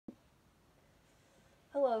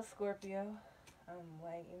Hello, Scorpio. I'm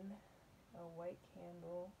lighting a white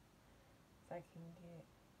candle so I can get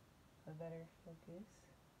a better focus.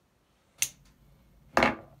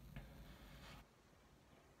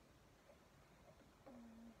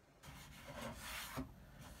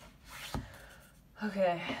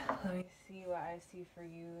 Okay, let me see what I see for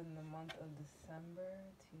you in the month of December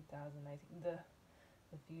 2019. The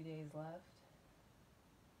few days left.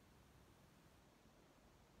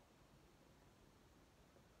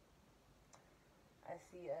 I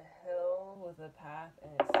see a hill with a path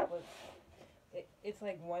and it splits. It's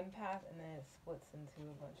like one path and then it splits into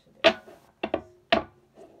a bunch of different paths.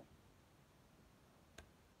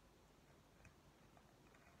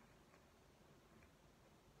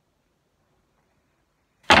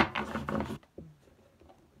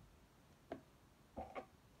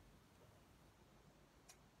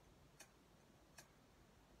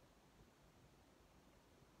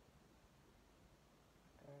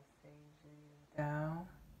 Gonna save these down.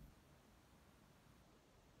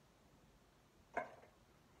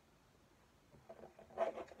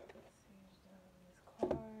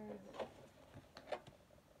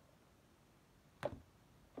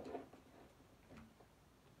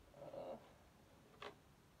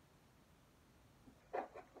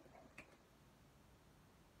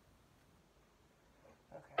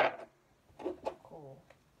 Okay, cool.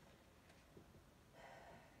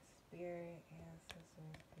 Spirit,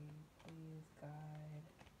 ancestors, please guide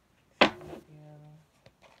Scorpio.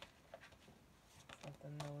 Let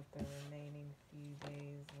them know what the remaining few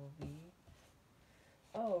days will be.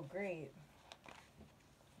 Oh, great.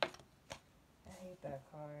 I hate that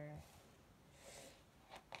card.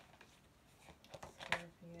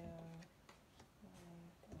 Scorpio.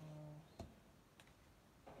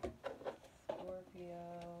 Scorpio.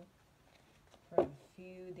 For the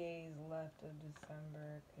few days left of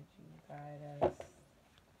December, could you guide us?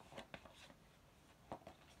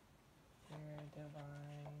 Your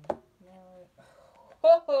divine. No.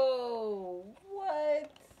 Oh,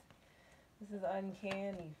 what? This is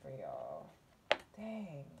uncanny for y'all.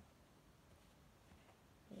 Dang.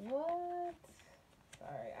 What?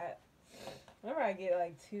 Sorry, whenever I get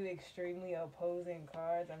like two extremely opposing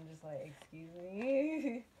cards, I'm just like, excuse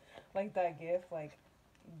me. Like that gif, like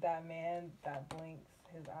that man that blinks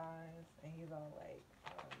his eyes and he's all like,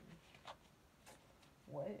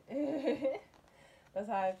 what? That's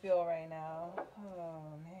how I feel right now.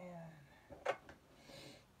 Oh man.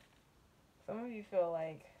 Some of you feel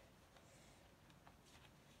like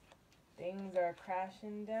things are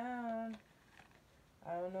crashing down.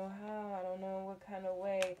 I don't know how, I don't know what kind of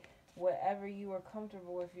way. Whatever you were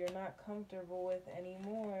comfortable with, you're not comfortable with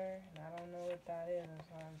anymore. And I don't know what that is,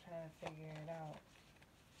 so I'm trying to figure it out.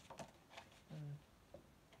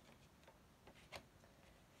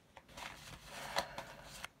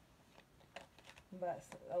 But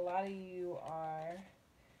a lot of you are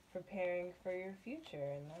preparing for your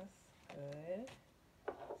future, and that's good.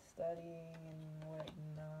 Studying and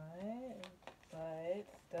whatnot, but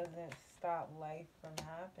doesn't stop life from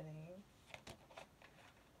happening.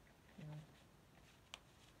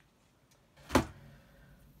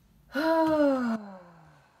 I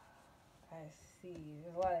see.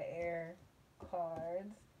 There's a lot of air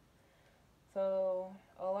cards. So,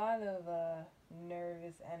 a lot of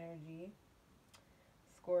nervous energy,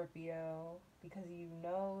 Scorpio, because you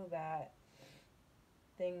know that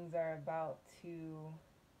things are about to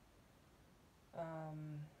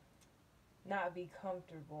not be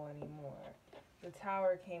comfortable anymore. The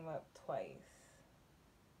Tower came up twice,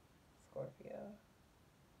 Scorpio.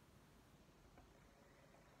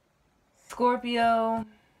 Scorpio,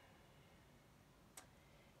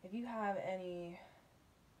 if you have any,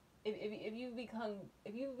 if you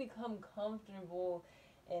become comfortable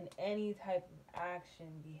in any type of action,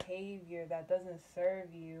 behavior that doesn't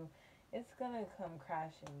serve you, it's gonna come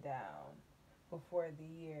crashing down before the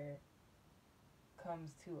year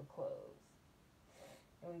comes to a close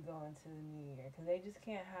and we go into the new year, because they just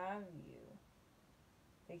can't have you.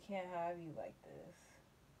 They can't have you like this.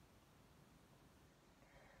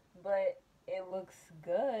 But it looks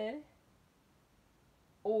good.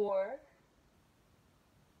 Or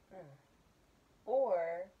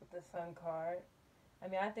with the Sun card, I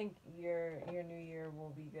mean, I think your new year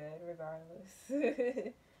will be good regardless.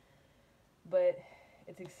 But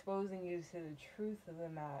it's exposing you to the truth of the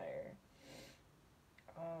matter.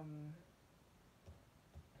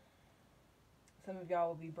 Some of y'all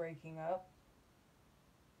will be breaking up.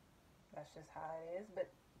 That's just how it is. But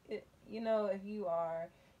if you are,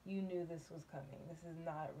 you knew this was coming. This is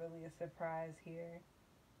not really a surprise here.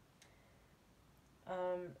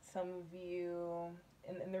 Some of you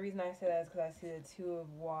And the reason I say that is because I see the two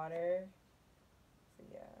of water. So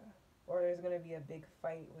yeah. Or there's going to be a big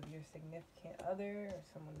fight with your significant other or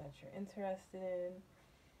someone that you're interested in.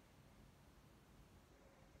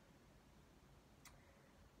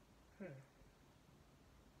 Hmm.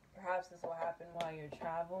 Perhaps this will happen while you're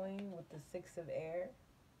traveling with the six of air.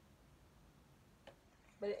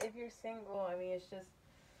 But if you're single, I mean, it's just,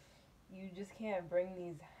 you just can't bring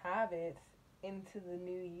these habits into the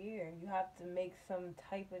new year. You have to make some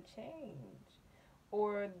type of change,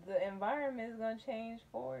 or the environment is going to change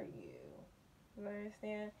for you. You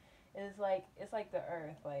understand? It's like the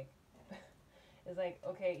earth. Like, it's like,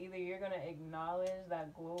 okay, either you're going to acknowledge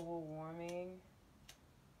that global warming.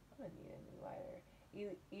 I'm going to need a new lighter.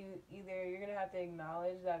 Either you're going to have to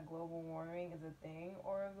acknowledge that global warming is a thing,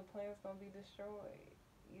 or the planet's going to be destroyed.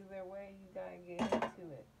 Either way, you got to get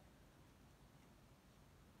into it.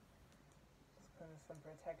 Just putting some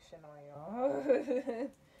protection on y'all.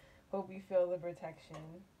 Hope you feel the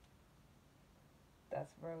protection.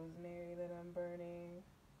 That's rosemary that I'm burning.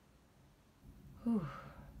 Whew.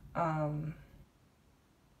 I'm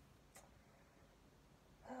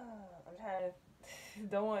trying to,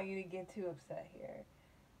 don't want you to get too upset here.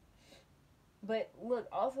 But look,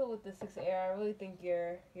 also with the six of air, I really think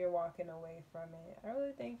you're walking away from it. I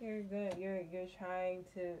really think you're good. You're trying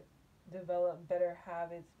to develop better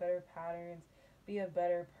habits, better patterns, be a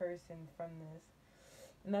better person from this,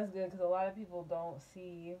 and that's good because a lot of people don't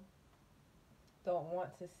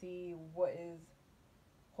want to see what is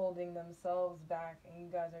holding themselves back, and you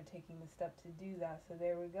guys are taking the step to do that. So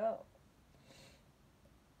there we go.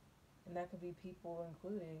 And that could be people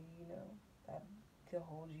included, that could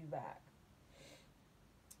hold you back.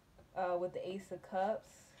 With the Ace of Cups,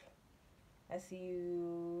 I see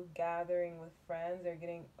you gathering with friends or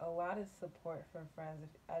getting a lot of support from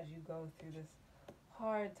friends as you go through this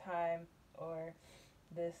hard time or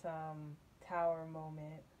this tower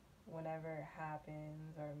moment whenever it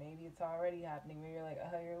happens, or maybe it's already happening where you're like,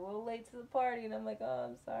 oh, you're a little late to the party, and I'm like, oh,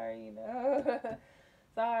 I'm sorry,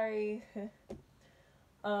 sorry.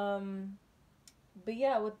 But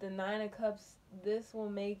yeah, with the Nine of Cups, this will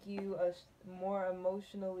make you a more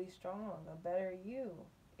emotionally strong, a better you,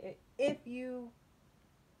 if you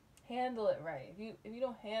handle it right. If you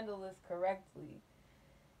don't handle this correctly,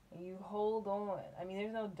 and you hold on. I mean,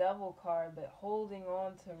 there's no devil card, but holding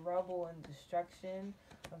on to rubble and destruction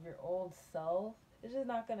of your old self is just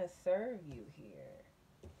not gonna serve you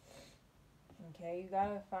here. Okay, you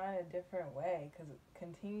gotta find a different way, because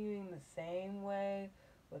continuing the same way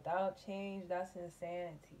without change, that's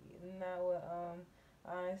insanity. Isn't that what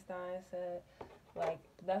Einstein said? Like,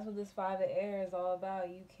 that's what this five of air is all about.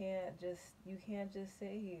 You can't just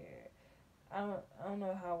sit here. I don't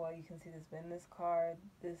know how well you can see this, but in this card,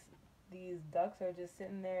 these ducks are just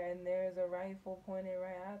sitting there, and there's a rifle pointed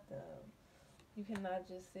right at them. You cannot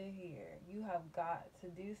just sit here. You have got to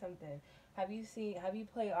do something. Have you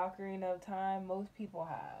played Ocarina of Time? Most people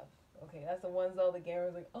have. Okay, that's the one Zelda game where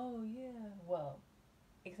it's like, oh yeah. Well,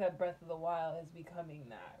 except Breath of the Wild is becoming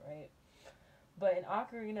that, right? But in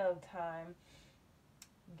Ocarina of Time,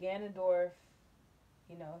 Ganondorf,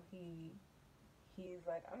 he's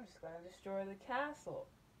like, I'm just gonna destroy the castle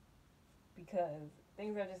because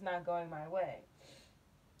things are just not going my way.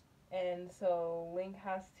 And so Link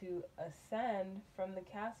has to ascend from the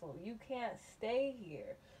castle. You can't stay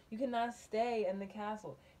here. You cannot stay in the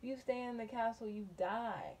castle. If you stay in the castle, you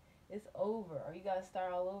die. It's over. Or you gotta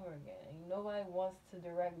start all over again. And nobody wants to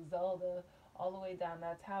direct Zelda all the way down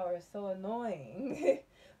that tower. It's so annoying.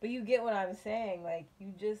 But you get what I'm saying. Like,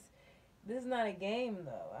 this is not a game,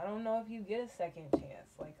 though. I don't know if you get a second chance,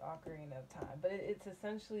 like Ocarina of Time. But it's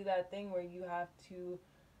essentially that thing where you have to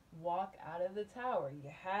walk out of the tower. You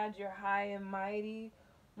had your high and mighty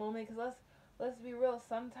moment, because let's be real,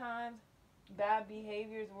 sometimes bad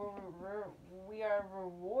behaviors we are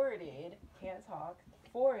rewarded, can't talk,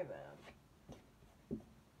 for them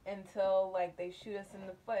until like they shoot us in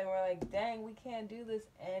the foot and we're like, dang, we can't do this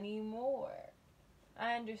anymore.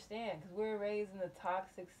 I understand, because we're raised in a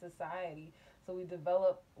toxic society, so we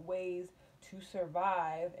develop ways to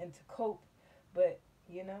survive and to cope, but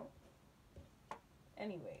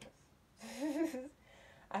anyways.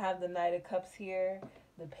 I have the Knight of Cups here,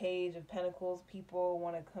 the Page of Pentacles. People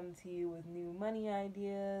want to come to you with new money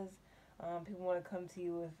ideas. People want to come to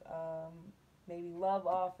you with maybe love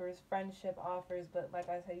offers, friendship offers. But like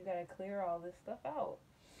I said, you got to clear all this stuff out.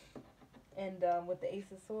 And with the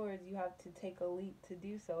Ace of Swords, you have to take a leap to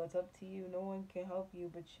do so. It's up to you. No one can help you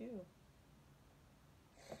but you.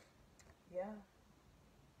 Yeah.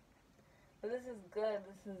 But this is good.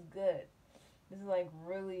 This is good. This is like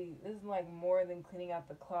really, this is like more than cleaning out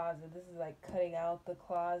the closet. This is like cutting out the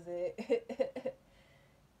closet.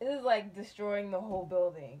 This is like destroying the whole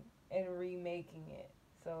building and remaking it.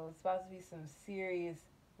 So it's about to be some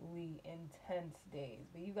seriously intense days.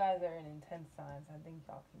 But you guys are in intense signs. I think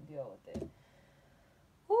y'all can deal with it.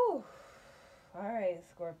 Whew. All right,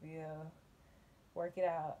 Scorpio. Work it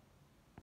out.